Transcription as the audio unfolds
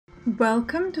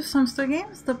Welcome to Sampstra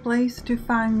Games, the place to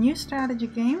find new strategy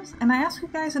games. And I asked you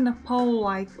guys in a poll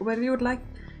whether you would like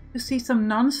to see some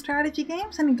non-strategy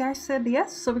games, and you guys said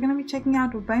yes. So we're going to be checking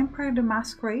out Vampire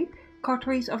Masquerade,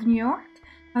 Coteries of New York.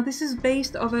 Now this is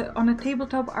based on a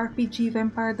tabletop RPG,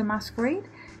 Vampire Masquerade.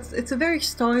 It's a very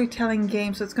storytelling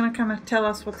game, so it's going to kind of tell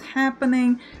us what's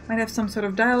happening, might have some sort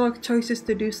of dialogue choices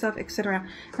to do stuff, etc.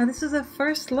 Now this is a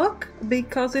first look,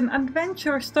 because in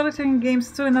adventure storytelling games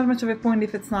it's really not much of a point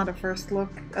if it's not a first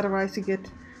look, otherwise you get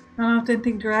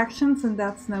non-authentic directions and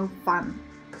that's no fun.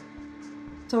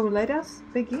 So let us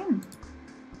begin.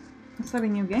 Let's start a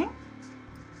new game.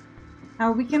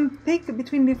 Now we can pick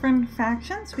between different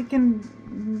factions. We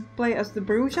can play as the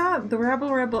Bruja, the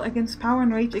rebel against power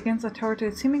and rage against authority.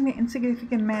 A seemingly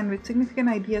insignificant man with significant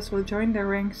ideas will join their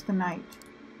ranks tonight.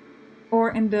 Or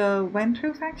in the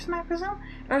Wentru faction, I presume.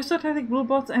 Aristocratic blue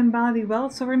bots embody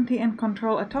wealth, sovereignty and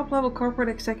control. A top-level corporate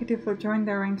executive will join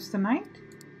their ranks tonight.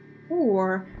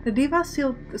 Or the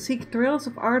Divas seek thrills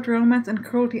of art, romance and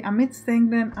cruelty amidst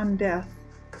England and death.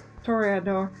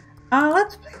 Toreador.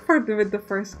 Let's play with the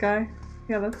first guy.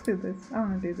 Yeah, let's do this. I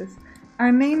want to do this.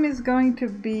 Our name is going to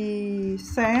be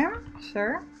Sam.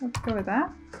 Sure, let's go with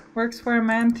that. Works for a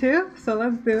man too, so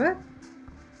let's do it.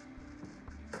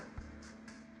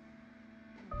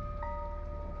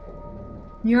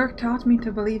 New York taught me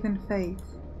to believe in fate.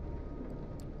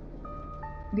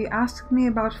 If you asked me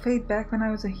about fate back when I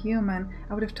was a human,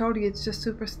 I would have told you it's just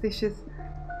superstitious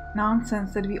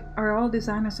nonsense that we are all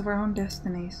designers of our own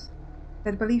destinies.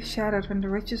 That belief shattered when the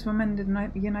richest woman in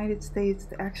the United States,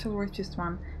 the actual richest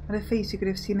one, not a face you could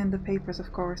have seen in the papers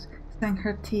of course, sank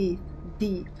her teeth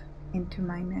deep into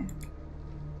my neck.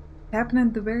 It happened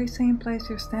in the very same place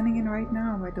you're standing in right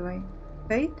now, by the way.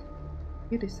 Fate?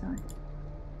 You decide.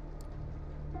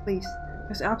 Please,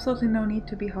 there's absolutely no need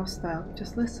to be hostile.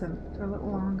 Just listen for a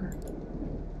little longer.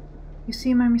 You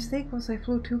see, my mistake was I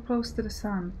flew too close to the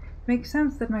sun. It makes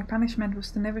sense that my punishment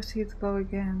was to never see its glow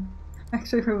again.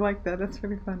 Actually, I like that. That's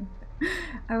really funny.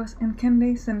 I was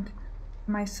incandescent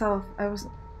myself. I was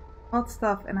hot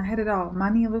stuff and I had it all.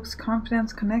 Money, looks,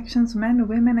 confidence, connections, men,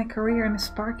 women, a career and a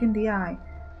spark in the eye.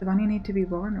 The one you need to be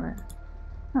born with.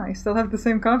 Oh, I still have the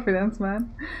same confidence,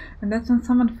 man. And that's when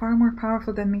someone far more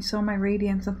powerful than me saw my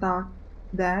radiance and thought,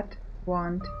 that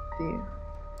won't do.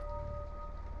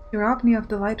 She robbed me of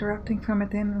the light erupting from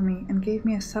within me and gave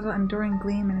me a subtle, enduring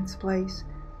gleam in its place.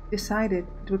 Decided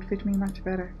it would fit me much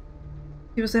better.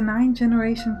 She was a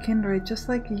 9th-generation kindred, just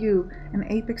like you, an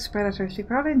apex predator. She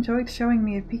probably enjoyed showing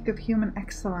me a peak of human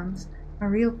excellence, a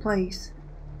real place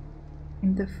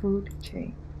in the food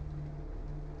chain.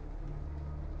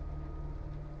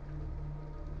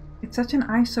 It's such an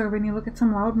eyesore when you look at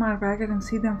some loudmouth ragged and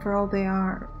see them for all they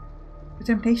are. The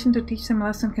temptation to teach them a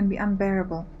lesson can be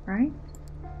unbearable, right?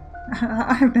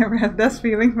 I've never had this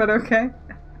feeling, but okay.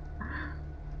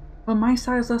 Well, my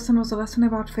sire's lesson was a lesson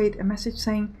about fate, a message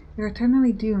saying, you're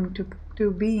eternally doomed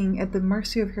to being at the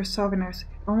mercy of your sovereigners.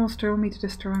 It almost drove me to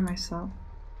destroy myself.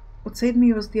 What saved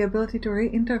me was the ability to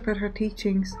reinterpret her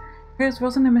teachings. Hers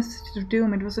wasn't a message of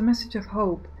doom, it was a message of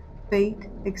hope. Fate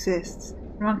exists,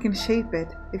 and one can shape it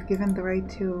if given the right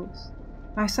tools.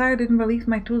 My sire didn't believe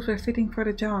my tools were fitting for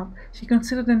the job. She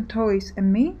considered them toys,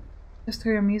 and me? Just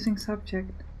her amusing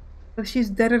subject. Well, she's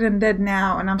deader than dead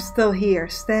now, and I'm still here,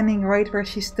 standing right where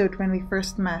she stood when we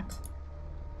first met.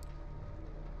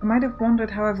 You might have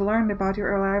wondered how I've learned about your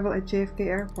arrival at JFK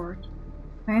Airport.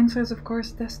 My answer is of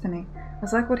course destiny.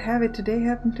 As luck would have it, today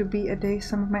happened to be a day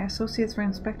some of my associates were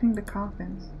inspecting the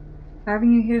coffins.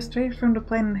 Having you here straight from the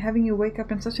plane and having you wake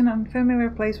up in such an unfamiliar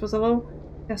place was a little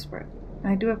desperate,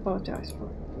 and I do apologize for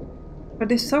it.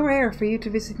 But it's so rare for you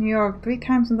to visit New York 3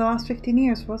 times in the last 15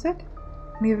 years, was it?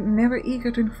 And you're never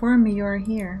eager to inform me you are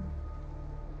here.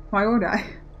 Why would I?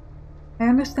 I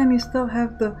understand you still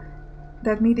have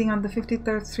that meeting on the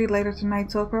 53rd Street later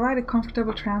tonight, so I'll provide a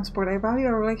comfortable transport. I value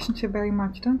our relationship very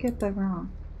much, don't get that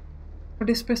wrong.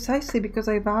 But it's precisely because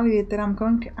I value it that I'm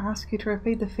going to ask you to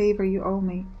repay the favor you owe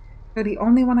me. You're the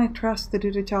only one I trust to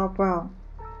do the job well,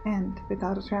 and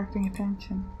without attracting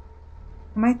attention.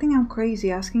 You might think I'm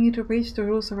crazy asking you to breach the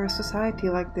rules of our society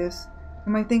like this.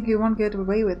 You might think you won't get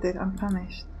away with it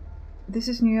unpunished. But this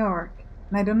is New York,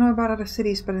 and I don't know about other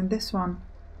cities, but in this one,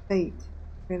 fate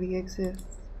really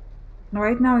exists. And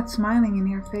right now it's smiling in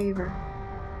your favor.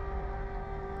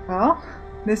 Well,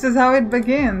 this is how it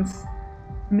begins.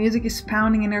 The music is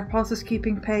pounding and your pulse is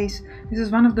keeping pace. This is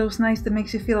one of those nights that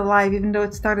makes you feel alive even though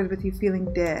it started with you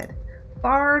feeling dead.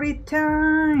 Party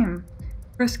time!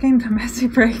 First came the messy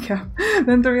breakup,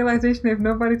 then the realization you have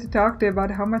nobody to talk to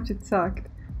about how much it sucked.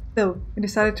 Still, you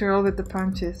decided to roll with the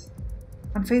punches.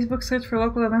 On Facebook, search for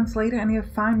local events later and you'll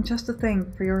find just the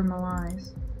thing for your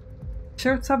malaise.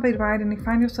 Short subway ride and you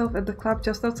find yourself at the club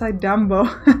just outside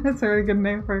Dumbo. That's a really good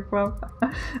name for a club.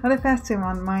 Not a fancy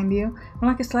one, mind you.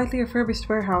 More like a slightly refurbished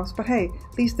warehouse, but hey,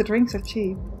 at least the drinks are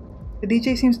cheap. The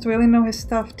DJ seems to really know his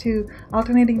stuff too,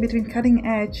 alternating between cutting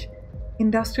edge,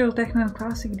 industrial techno and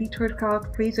classic Detroit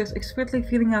crowd pleasers, expertly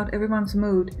feeling out everyone's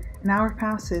mood. An hour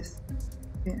passes.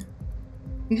 Yeah.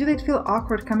 Usually it'd feel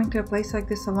awkward coming to a place like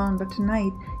this alone, but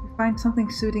tonight you find something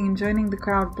soothing in joining the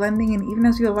crowd, blending in even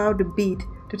as you allow the beat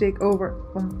to take over.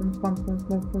 Bum, bum, bum, bum,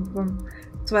 bum, bum, bum.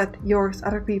 Sweat, yours,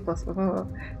 other people's.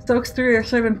 Stokes through your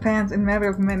shirt and pants in a matter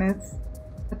of minutes.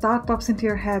 A thought pops into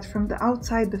your head. From the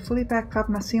outside, the fully packed club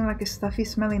must seem like a stuffy,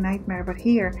 smelly nightmare, but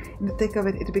here, in the thick of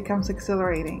it, it becomes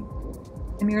exhilarating.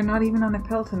 And you're not even on a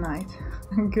pill tonight.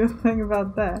 Good thing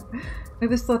about that. Like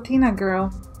this Latina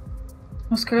girl.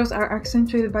 Those curls are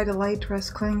accentuated by the light dress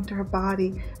clinging to her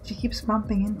body. She keeps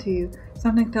bumping into you.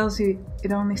 Something tells you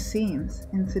it only seems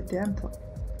incidental.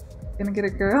 Gonna get a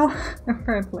girl?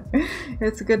 Apparently.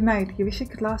 It's a good night. You wish it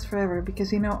could last forever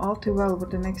because you know all too well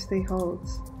what the next day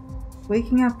holds.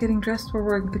 Waking up, getting dressed for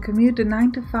work, the commute, the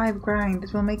 9 to 5 grind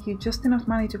that will make you just enough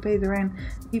money to pay the rent,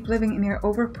 keep living in your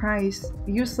overpriced,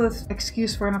 useless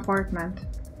excuse for an apartment.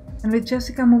 And with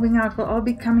Jessica moving out, will all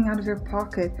be coming out of your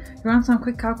pocket. You run some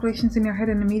quick calculations in your head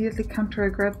and immediately come to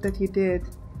regret that you did.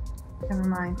 Never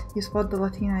mind. You spot the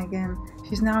Latina again.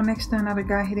 She's now next to another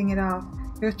guy hitting it off.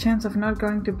 Your chance of not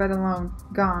going to bed alone.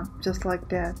 Gone. Just like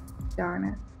that. Darn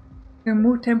it. Your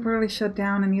mood temporarily shut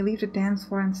down and you leave the dance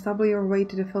floor and stumble your way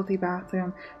to the filthy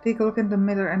bathroom. Take a look in the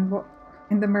mirror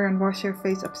and wash your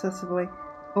face obsessively.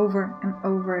 Over and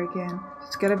over again.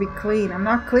 Just gotta be clean. I'm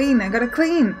not clean. I gotta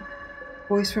clean.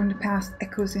 Voice from the past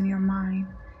echoes in your mind.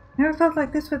 Never felt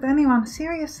like this with anyone.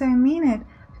 Seriously, I mean it.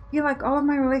 I feel like all of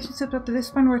my relationships up to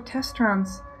this point were test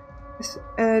runs. It's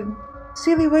a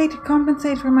silly way to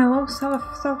compensate for my low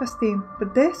self-esteem.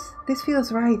 But this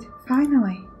feels right.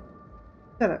 Finally.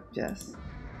 Shut up, Jess.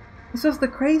 This was the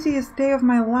craziest day of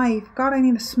my life. God, I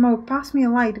need a smoke. Pass me a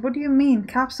light. What do you mean?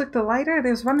 Capstick the lighter?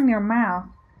 There's one in your mouth.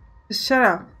 Just shut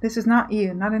up. This is not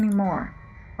you. Not anymore.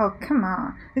 Oh, come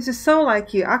on. This is so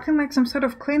like you. Acting like some sort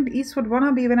of Clint Eastwood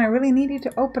wannabe when I really need you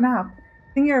to open up.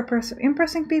 Think you're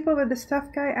impressing people with this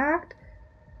tough guy act?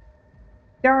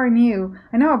 Darn you.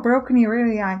 I know how broken you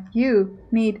really are. You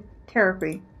need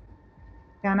therapy.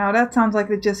 Yeah, now that sounds like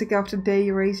the Jessica of the day.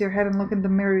 You raise your head and look in the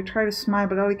mirror. You try to smile,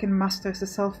 but all you can muster is a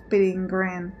self-pitying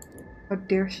grin. How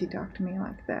dare she talk to me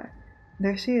like that?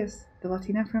 There she is, the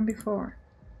Latina from before.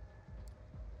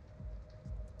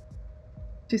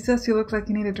 She says you look like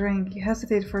you need a drink. You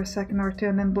hesitate for a second or two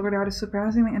and then blurt out a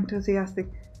surprisingly enthusiastic,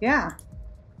 yeah.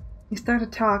 You start to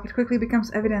talk. It quickly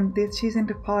becomes evident that she's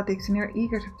into politics and you're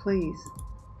eager to please.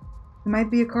 You might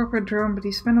be a corporate drone, but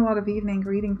you spend a lot of evening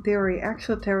reading theory,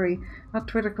 actual theory, not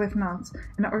Twitter cliff notes,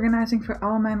 and organizing for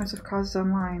all manners of causes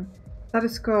online.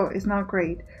 Status quo is not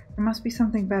great. There must be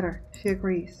something better. She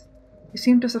agrees. You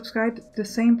seem to subscribe to the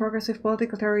same progressive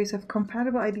political theories, have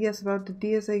compatible ideas about the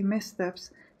DSA missteps,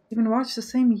 even watch the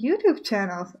same YouTube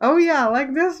channels. Oh yeah,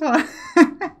 like this one.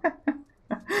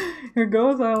 Your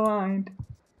goals are aligned.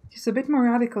 She's a bit more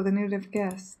radical than you'd have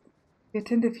guessed. You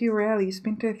attend a few rallies,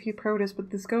 been to a few protests,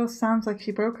 but this girl sounds like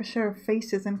she broke a share of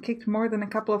faces and kicked more than a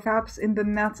couple of abs in the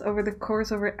nuts over the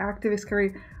course of her activist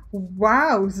career.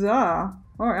 Wowza!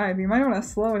 Alright, you might want to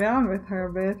slow down with her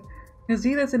a bit. Her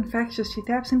zeal is infectious. She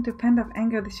taps into pent-up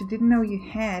anger that you didn't know you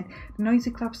had. The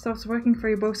noisy club stops working for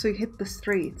you both, so you hit the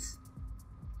streets.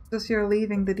 As you're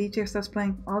leaving, the DJ starts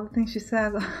playing all the things she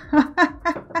says.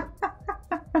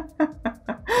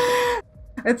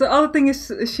 It's all the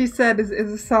things she said is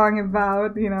a song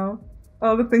about, you know,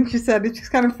 all the things she said. It's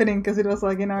just kind of fitting because it was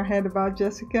like in our head about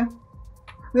Jessica.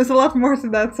 There's a lot more to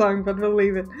that song, but we'll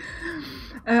leave it.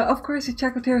 Of course, you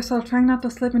chuckle to yourself, trying not to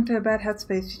slip into a bad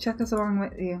headspace. She chuckles along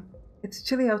with you. It's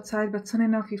chilly outside, but soon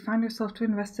enough you find yourself too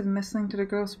invested in listening to the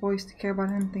girl's voice to care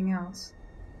about anything else.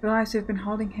 You realize you've been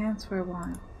holding hands for a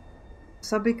while. The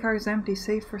subway car is empty,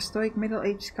 save for a stoic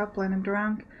middle-aged couple and a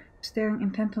drunk staring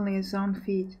intently at his own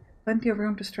feet. Plenty of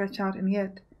room to stretch out, and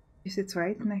yet she sits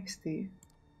right next to you.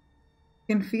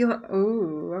 You can feel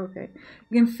her,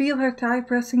 You can feel her thigh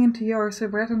pressing into yours, her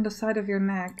breath on the side of your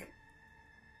neck.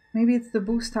 Maybe it's the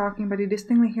booze talking, but you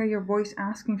distinctly hear your voice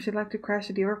asking if she'd like to crash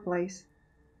at your place.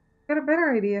 Got a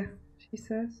better idea, she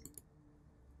says.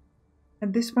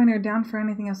 At this point, you're down for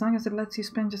anything as long as it lets you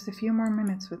spend just a few more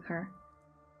minutes with her.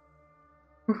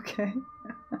 Okay.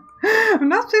 I'm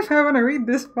not sure if I want to read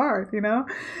this part, you know?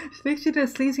 She takes you to a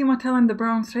sleazy motel in the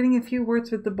Bronx, trading a few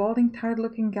words with the balding,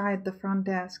 tired-looking guy at the front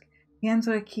desk. He hands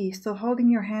her a key. Still holding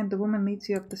your hand, the woman leads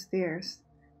you up the stairs.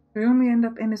 The room you end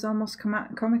up in is almost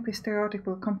comically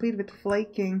stereotypical, complete with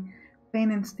flaking,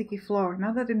 plain and sticky floor.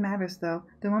 Not that it matters though.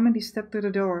 The moment you step through the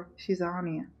door, she's on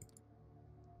you.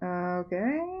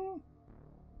 Okay.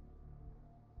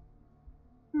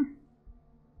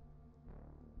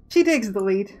 She takes the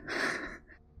lead.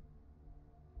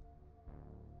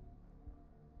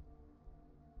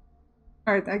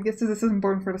 Alright, I guess this is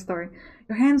important for the story.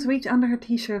 Your hands reach under her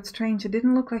t-shirt. Strange, it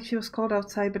didn't look like she was cold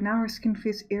outside, but now her skin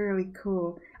feels eerily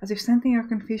cool. As if sensing your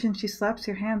confusion, she slaps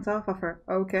your hands off of her.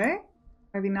 Okay?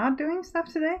 Are we not doing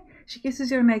stuff today? She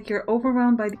kisses your neck. You're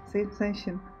overwhelmed by the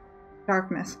sensation.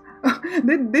 Darkness.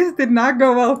 This did not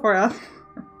go well for us.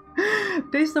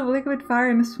 Taste of liquid fire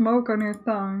and smoke on your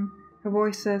tongue. Her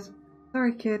voice says,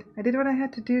 "Sorry, kid. I did what I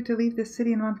had to do to leave this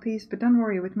city in one piece, but don't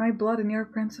worry. With my blood and your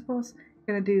principles,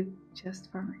 you're gonna do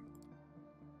just fine."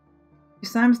 She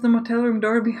slams the motel room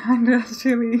door behind her as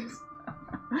she leaves.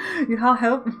 You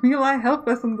lie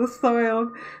helpless on the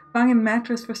soiled, banging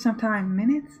mattress for some time.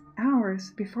 Minutes?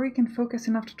 Hours? Before you can focus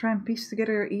enough to try and piece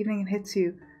together your evening, it hits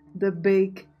you. The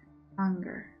big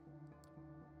hunger.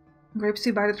 Grabs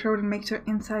you by the throat and makes your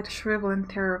inside shrivel in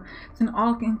terror. It's an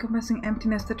all-encompassing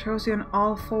emptiness that throws you on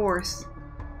all fours.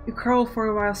 You curl for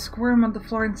a while, squirm on the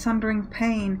floor in sundering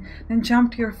pain, then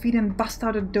jump to your feet and bust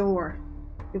out a door.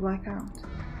 You black out.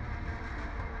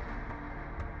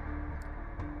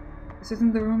 This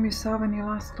isn't the room you saw when you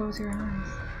last closed your eyes.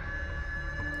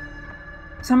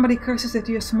 Somebody curses at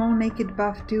you, a small naked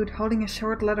buff dude holding a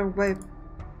short leather whip.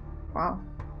 Wow,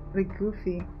 pretty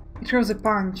goofy. He throws a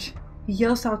punch. He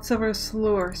yells out several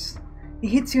slurs. He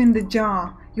hits you in the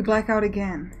jaw. You black out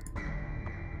again.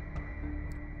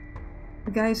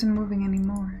 The guy isn't moving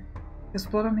anymore. There's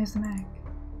blood on his neck.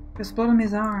 There's blood on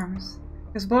his arms.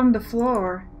 There's blood on the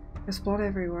floor. There's blood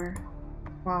everywhere.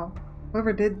 Wow.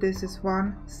 Whoever did this is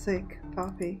one sick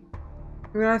puppy.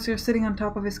 You realize you're sitting on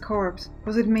top of his corpse.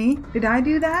 Was it me? Did I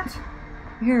do that?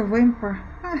 You hear a whimper.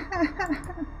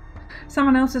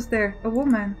 Someone else is there. A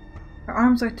woman. Her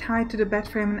arms are tied to the bed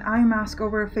frame, an eye mask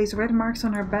over her face, red marks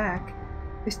on her back.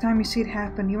 This time you see it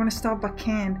happen. You want to stop but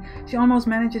can't. She almost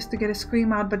manages to get a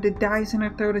scream out, but it dies in her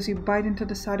throat as you bite into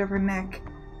the side of her neck.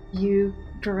 You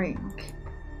drink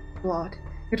blood.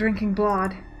 You're drinking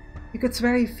blood. You could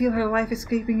swear you feel her life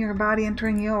escaping your body,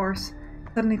 entering yours.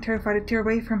 Suddenly terrified to tear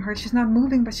away from her. She's not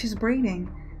moving, but she's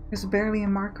breathing. There's barely a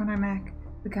mark on her neck.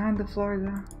 The guy on the floor,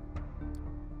 though.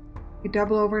 You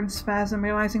double over in spasm,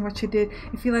 realizing what you did.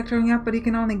 You feel like throwing up, but you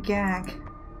can only gag.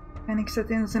 Panic sets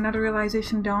in as another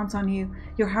realization dawns on you.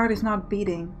 Your heart is not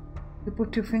beating. You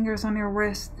put 2 fingers on your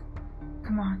wrist.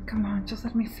 Come on, just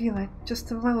let me feel it.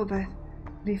 Just a little bit.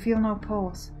 But you feel no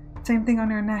pulse. Same thing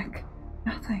on your neck.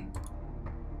 Nothing.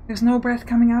 There's no breath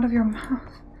coming out of your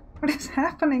mouth. What is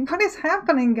happening? What is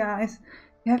happening, guys?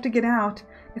 You have to get out.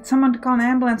 Get someone to call an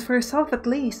ambulance for yourself at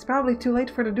least. Probably too late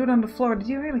for the dude on the floor. Did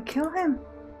you really kill him?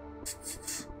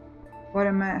 What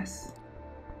a mess.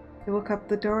 You look up.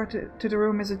 The door to the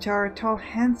room is ajar. A tall,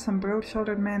 handsome,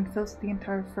 broad-shouldered man fills the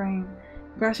entire frame.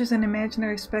 He brushes an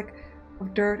imaginary speck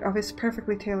of dirt off his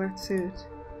perfectly tailored suit.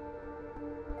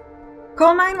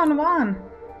 Call 911!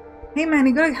 Hey man,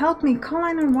 you gotta help me! Call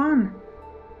 911!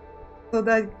 So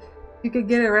that you could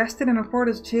get arrested and report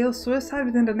as jail suicide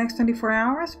within the next 24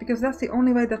 hours? Because that's the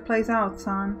only way that plays out,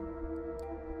 son.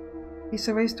 He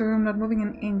surveys the room, not moving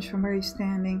an inch from where he's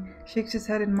standing. Shakes his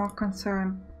head in mock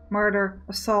concern. Murder,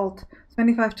 assault,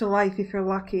 25 to life if you're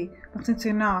lucky. But since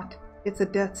you're not, it's a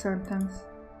death sentence.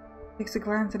 Takes a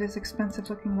glance at his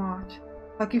expensive-looking watch.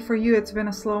 Lucky for you, it's been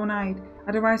a slow night.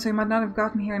 Otherwise, I might not have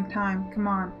gotten here in time. Come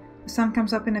on. The sun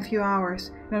comes up in a few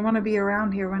hours. And I want to be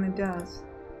around here when it does.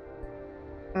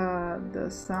 The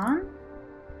sun?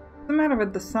 What's the matter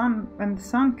with the sun when the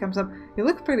sun comes up? You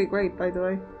look pretty great, by the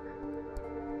way.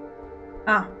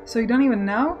 Ah, so you don't even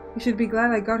know? You should be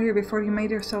glad I got here before you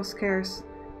made yourself scarce.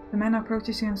 The man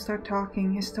approaches you and starts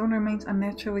talking. His tone remains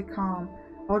unnaturally calm.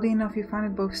 Oddly enough, you find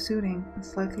it both soothing and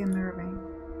slightly unnerving.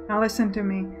 Now listen to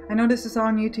me. I know this is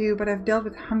all new to you, but I've dealt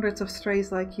with hundreds of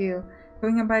strays like you.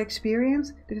 Going on by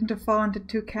experience, they tend to fall into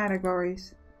 2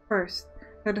 categories. First,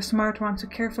 they're the smart ones who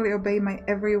carefully obey my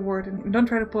every word and don't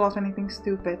try to pull off anything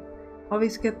stupid.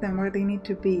 Always get them where they need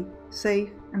to be, safe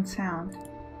and sound.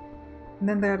 And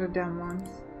then there are the dumb ones.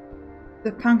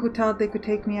 The punk who thought they could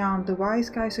take me on, the wise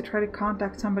guys who try to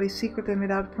contact somebody secretly and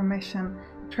without permission,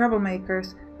 the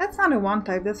troublemakers, that's not a 1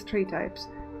 type, that's 3 types,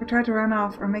 who try to run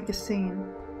off or make a scene.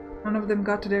 None of them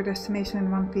got to their destination in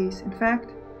one piece. In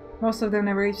fact, most of them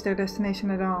never reached their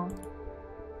destination at all.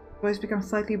 The voice becomes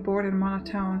slightly bored and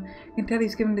monotone. You can tell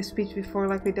he's given this speech before,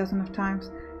 likely dozens of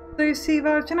times. So you see,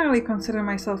 well, I generally consider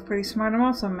myself pretty smart. I'm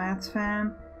also a maths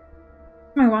fan.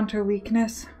 It's my one true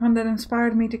weakness, one that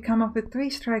inspired me to come up with 3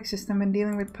 strike system when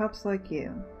dealing with pups like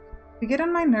you. You get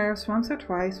on my nerves once or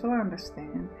twice, well, I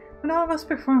understand. But all of us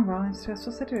perform well in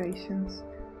stressful situations.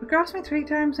 But cross me 3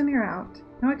 times and you're out.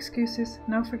 No excuses,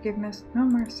 no forgiveness, no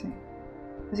mercy.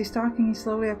 As he's talking, he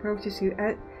slowly approaches you,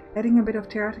 adding a bit of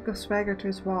theatrical swagger to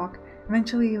his walk.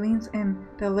 Eventually he leans in,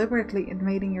 deliberately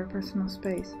invading your personal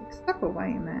space. Step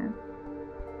away, man.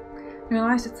 You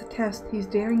realize it's a test. He's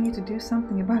daring you to do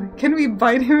something about it. Can we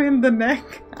bite him in the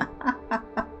neck?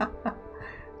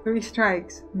 3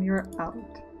 strikes, and you're out.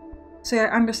 So I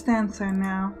understand, sir,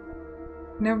 now.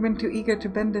 Never been too eager to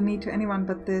bend the knee to anyone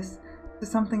but this. This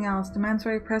is something else. The man's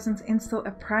very presence instilled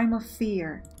a primal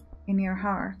fear in your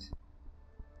heart.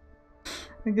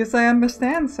 I guess I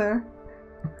understand, sir.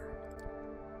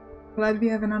 Glad we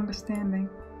have an understanding.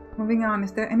 Moving on,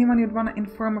 is there anyone you'd want to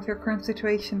inform of your current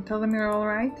situation? Tell them you're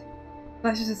alright?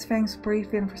 Flashes its fangs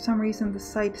briefly, and for some reason the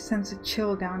sight sends a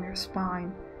chill down your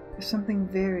spine. There's something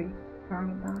very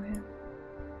wrong about him.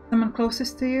 Someone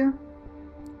closest to you?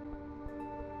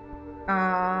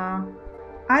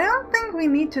 I don't think we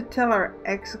need to tell our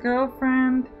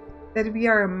ex-girlfriend that we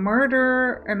are a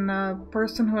murderer and a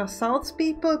person who assaults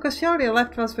people, because she already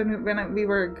left us when we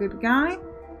were a good guy.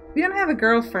 We don't have a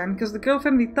girlfriend, because the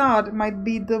girlfriend we thought might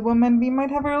be the woman we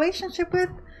might have a relationship with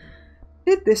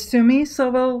did this to me, so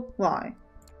we'll lie.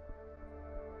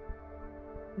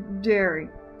 Jerry.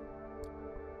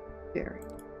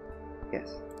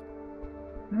 Yes.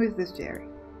 Who is this Jerry?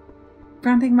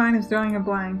 Frantic mind is drawing a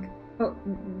blank. Oh,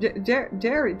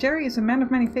 Jerry is a man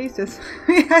of many faces.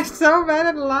 We are so bad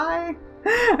at lying.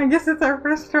 I guess it's our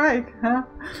first strike, huh?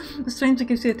 The stranger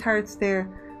gives you a tired stare.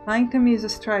 Lying to me is a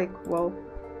strike. Well,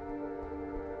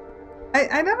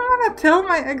 I don't want to tell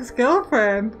my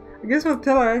ex-girlfriend. I guess we'll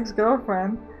tell our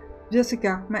ex-girlfriend.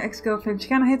 Jessica, my ex-girlfriend. She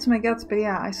kinda hates my guts, but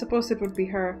yeah, I suppose it would be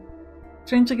her.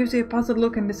 Stranger gives you a puzzled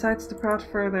look and decides to prod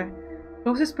further.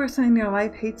 Closest person in your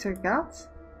life hates your guts?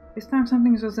 This time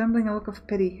something is resembling a look of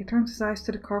pity. He turns his eyes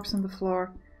to the corpse on the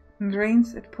floor. When it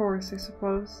rains, it pours, I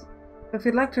suppose. So if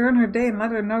you'd like to ruin her day and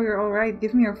let her know you're alright,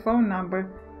 give me your phone number.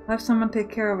 I'll have someone take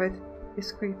care of it.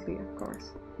 Discreetly, of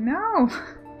course. No!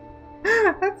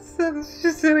 That's such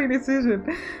a silly decision.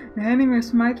 You're handing her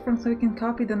smartphone so you can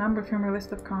copy the number from your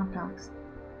list of contacts.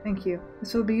 Thank you.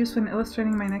 This will be useful in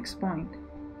illustrating my next point.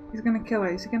 He's gonna kill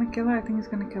her. Is he gonna kill her? I think he's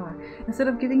gonna kill her. Instead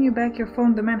of giving you back your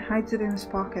phone, the man hides it in his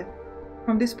pocket.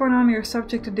 From this point on, you're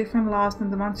subject to different laws than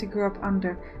the ones you grew up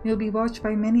under. You'll be watched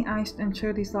by many eyes to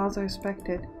ensure these laws are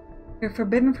respected. You're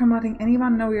forbidden from letting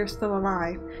anyone know you're still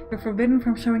alive. You're forbidden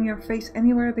from showing your face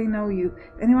anywhere they know you.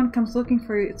 If anyone comes looking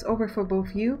for you, it's over for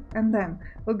both you and them.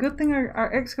 Well, good thing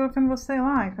our ex-girlfriend will stay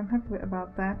alive. I'm happy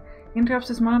about that. He interrupts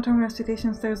his monotone recitation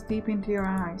and stares deep into your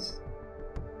eyes.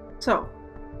 So,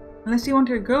 unless you want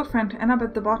your girlfriend to end up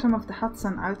at the bottom of the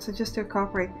Hudson, I would suggest you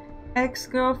cooperate.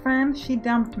 Ex-girlfriend, she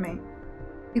dumped me.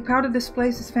 He proudly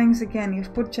displays his fangs again.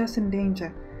 You've put Jess in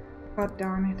danger. God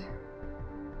darn it.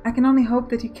 I can only hope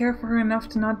that you care for her enough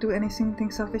to not do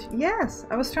anything selfish. Yes!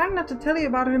 I was trying not to tell you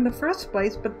about her in the first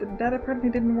place, but that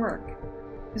apparently didn't work.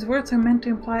 His words are meant to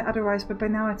imply otherwise, but by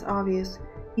now it's obvious.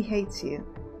 He hates you,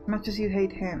 as much as you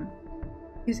hate him.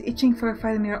 He's itching for a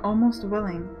fight and you're almost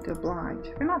willing to oblige.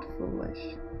 You're not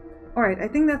foolish. Alright, I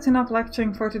think that's enough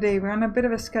lecturing for today. We're on a bit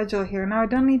of a schedule here. Now I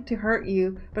don't need to hurt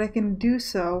you, but I can do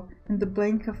so in the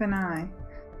blink of an eye.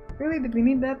 Really, did we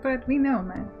need that part? We know,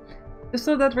 man. Just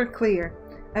so that we're clear,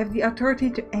 I have the authority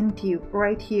to end you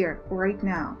right here, right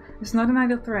now. It's not an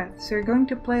idle threat, so you're going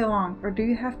to play along, or do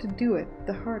you have to do it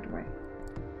the hard way?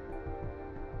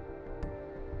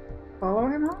 Follow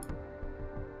him up?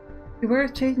 You were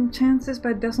taking chances,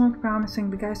 but it doesn't look promising.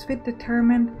 The guy's fit,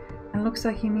 determined, and looks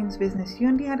like he means business. You,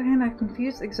 on the other hand, are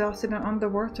confused, exhausted, and on the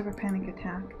verge of a panic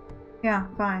attack. Yeah,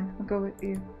 fine, I'll go with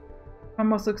you.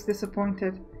 Almost looks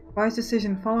disappointed. Wise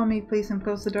decision. Follow me, please, and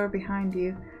close the door behind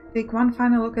you. Take one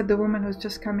final look at the woman who's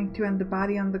just coming to and the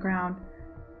body on the ground.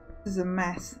 This is a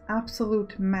mess.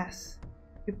 Absolute mess.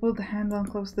 You pull the handle and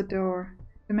close the door.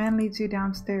 The man leads you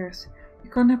downstairs. You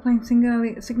contemplate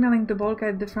signaling the bald guy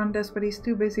at the front desk, but he's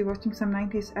too busy watching some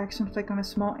 90s action flick on a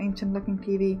small, ancient-looking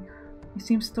TV. He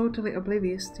seems totally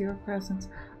oblivious to your presence.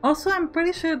 Also, I'm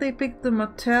pretty sure they picked the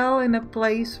motel in a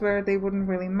place where they wouldn't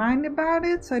really mind about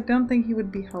it, so I don't think he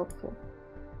would be helpful.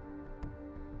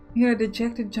 You hear a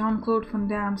dejected Jean-Claude Van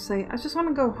Damme say, "I just want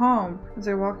to go home," as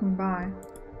they're walking by.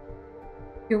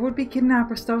 Your would-be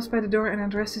kidnapper stops by the door and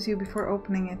addresses you before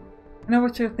opening it. I know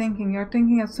what you're thinking. You're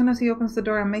thinking, as soon as he opens the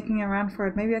door, I'm making a run for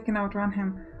it. Maybe I can outrun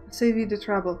him. I'll save you the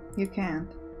trouble. You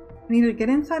can't. And either get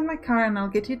inside my car and I'll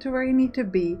get you to where you need to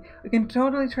be, or you can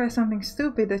totally try something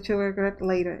stupid that you'll regret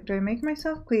later. Do I make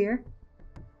myself clear?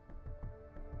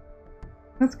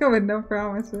 Let's go with no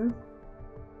promises.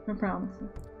 No promises.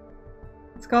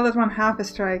 Let's call that one half a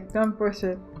strike. Don't push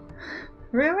it.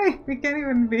 Really? We can't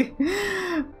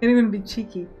even be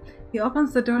cheeky. He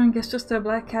opens the door and gestures to a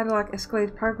black Cadillac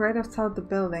Escalade parked right outside the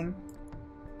building.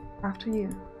 After you.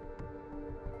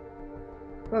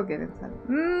 We'll get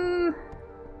inside.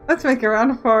 Let's make a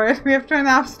run for it. We have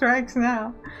 2.5 strikes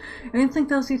now. Your instinct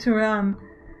tells you to run.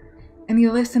 And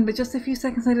you listen, but just a few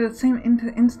seconds later that same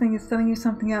instinct is telling you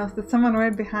something else. That someone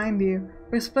right behind you.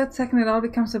 For a split second it all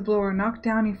becomes a blur. Knocked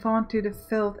down, you fall into the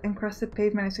filth encrusted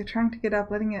pavement. As you're trying to get up,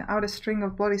 letting out a string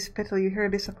of bloody spittle, you hear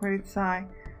a disappointed sigh.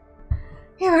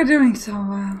 You are doing so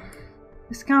well.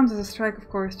 This counts as a strike, of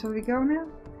course. Shall we go now?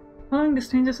 Following the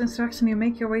stranger's instruction, you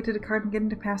make your way to the car and get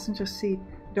into the passenger seat.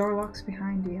 The door locks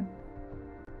behind you.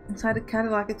 Inside the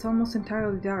Cadillac, it's almost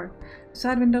entirely dark. The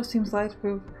side window seems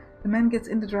light-proof. The man gets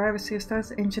in the driver's seat, starts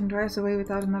the engine, drives away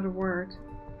without another word.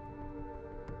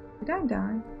 Did I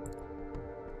die?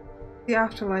 The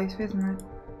afterlife, isn't it?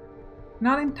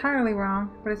 Not entirely wrong,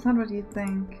 but it's not what you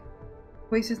think.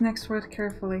 Weighs his next word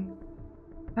carefully.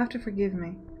 You have to forgive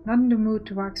me. Not in the mood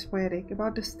to wax poetic.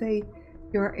 About the state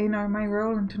you are in or my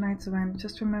role in tonight's event.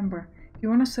 Just remember, if you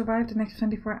want to survive the next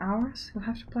 24 hours, you'll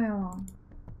have to play along.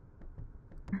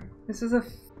 This is a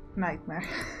nightmare.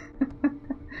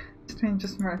 Stranger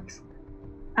smirks.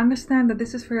 Understand that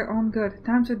this is for your own good.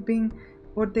 Times with being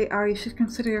what they are, you should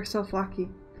consider yourself lucky.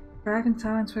 Drive in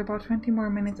silence for about 20 more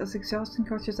minutes as exhaustion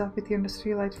catches up with you and the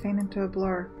streetlight fade into a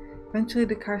blur. Eventually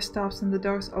the car stops and the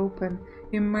doors open.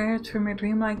 You emerge from your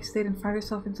dreamlike state and find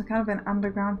yourself in some kind of an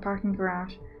underground parking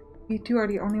garage. You two are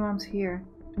the only ones here.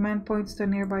 The man points to a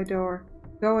nearby door.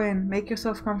 Go in, make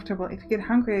yourself comfortable. If you get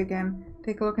hungry again,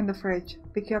 take a look in the fridge.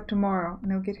 Pick you up tomorrow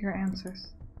and you'll get your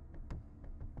answers.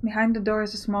 Behind the door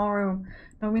is a small room.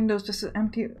 No windows, just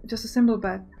a simple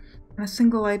bed and a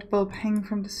single light bulb hanging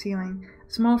from the ceiling.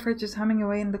 A small fridge is humming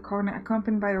away in the corner,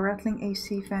 accompanied by a rattling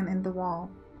AC fan in the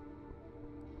wall.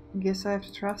 Guess I have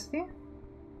to trust you?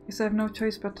 Guess I have no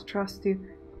choice but to trust you.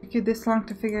 Took you this long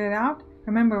to figure it out?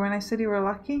 Remember when I said you were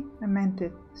lucky? I meant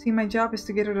it. See, my job is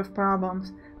to get rid of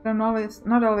problems, but I'm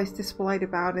not always this polite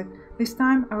about it. This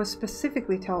time I was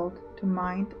specifically told to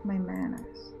mind my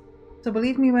manners. So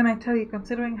believe me when I tell you,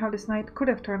 considering how this night could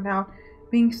have turned out,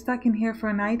 being stuck in here for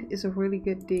a night is a really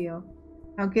good deal.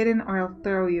 Now get in or I'll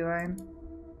throw you in.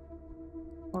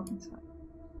 Walk inside.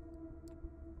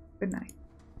 Good night.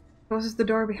 Closes the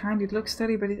door behind you. It looks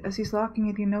steady, but as he's locking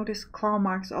it, you notice claw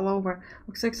marks all over.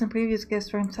 Looks like some previous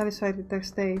guests were unsatisfied with their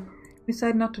stay. You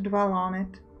decide not to dwell on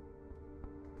it.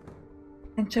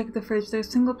 And check the fridge. There's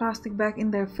a single plastic bag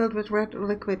in there filled with red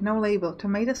liquid. No label.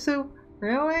 Tomato soup?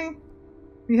 Really?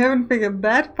 You haven't figured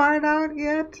that part out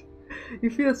yet? You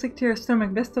feel sick to your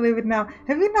stomach. Best to leave it now.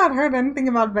 Have you not heard anything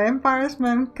about vampires,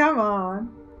 man? Come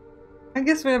on. I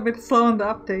guess we're a bit slow on the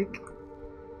uptake.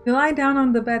 You lie down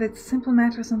on the bed. It's a simple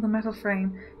mattress on the metal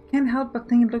frame. You can't help but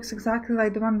think it looks exactly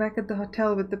like the one back at the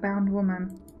hotel with the bound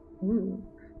woman. Ooh.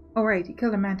 Oh right, you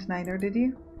killed a man tonight, or did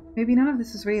you? Maybe none of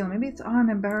this is real. Maybe it's all an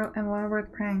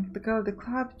elaborate prank. The girl at the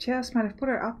club just might have put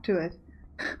her up to it.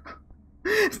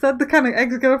 Is that the kind of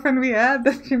ex-girlfriend we had,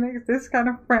 that she makes this kind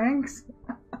of pranks?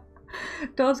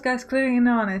 Those guys clearly in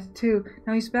on it too.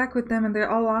 Now he's back with them and they're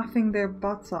all laughing their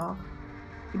butts off.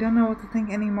 You don't know what to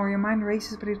think anymore. Your mind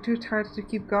races, but you're too tired to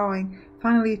keep going.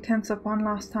 Finally you tense up one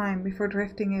last time before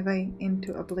drifting away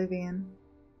into oblivion.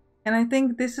 And I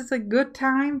think this is a good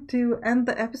time to end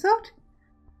the episode.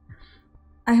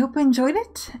 I hope you enjoyed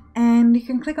it, and you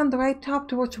can click on the right top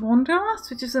to watch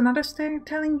Wanderlust, which is another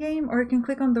storytelling game, or you can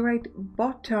click on the right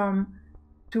bottom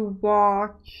to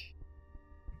watch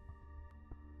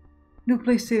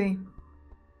Duplicity.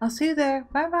 I'll see you there.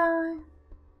 Bye bye!